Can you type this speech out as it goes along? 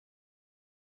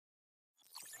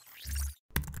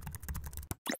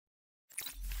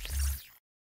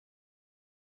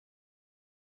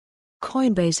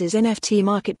Coinbase's NFT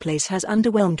marketplace has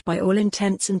underwhelmed by all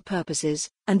intents and purposes,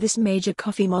 and this major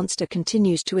coffee monster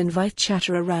continues to invite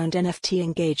chatter around NFT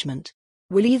engagement.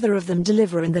 Will either of them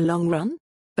deliver in the long run?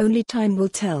 Only time will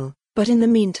tell, but in the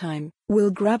meantime,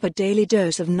 we'll grab a daily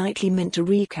dose of Nightly Mint to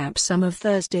recap some of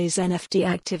Thursday's NFT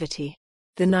activity.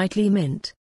 The Nightly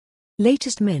Mint.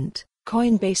 Latest mint,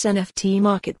 Coinbase NFT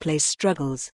marketplace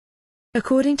struggles.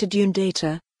 According to Dune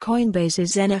data,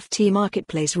 Coinbase's NFT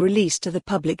marketplace release to the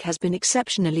public has been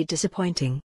exceptionally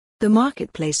disappointing. The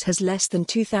marketplace has less than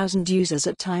 2,000 users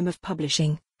at time of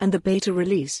publishing, and the beta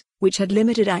release, which had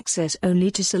limited access only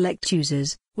to select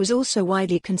users, was also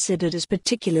widely considered as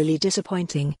particularly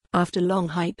disappointing, after long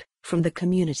hype from the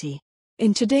community.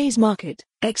 In today's market,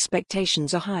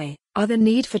 expectations are high. The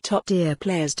need for top-tier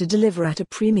players to deliver at a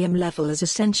premium level is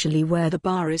essentially where the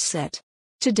bar is set.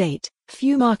 To date,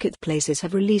 few marketplaces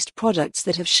have released products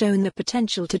that have shown the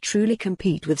potential to truly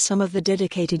compete with some of the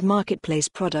dedicated marketplace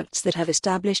products that have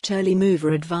established early mover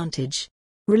advantage.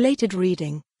 Related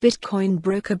reading: Bitcoin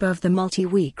broke above the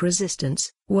multi-week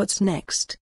resistance. What's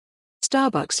next?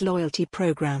 Starbucks loyalty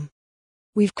program.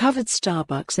 We've covered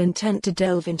Starbucks' intent to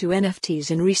delve into NFTs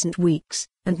in recent weeks,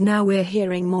 and now we're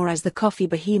hearing more as the coffee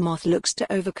behemoth looks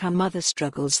to overcome other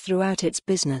struggles throughout its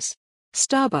business.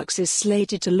 Starbucks is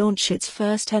slated to launch its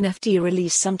first NFT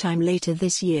release sometime later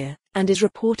this year, and is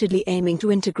reportedly aiming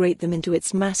to integrate them into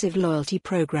its massive loyalty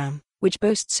program, which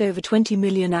boasts over 20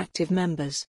 million active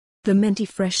members. The minty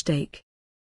fresh take.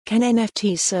 Can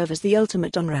NFTs serve as the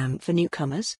ultimate on-ramp for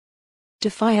newcomers?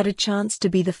 DeFi had a chance to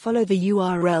be the follow the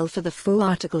URL for the full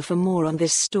article. For more on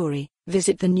this story,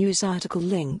 visit the news article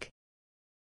link.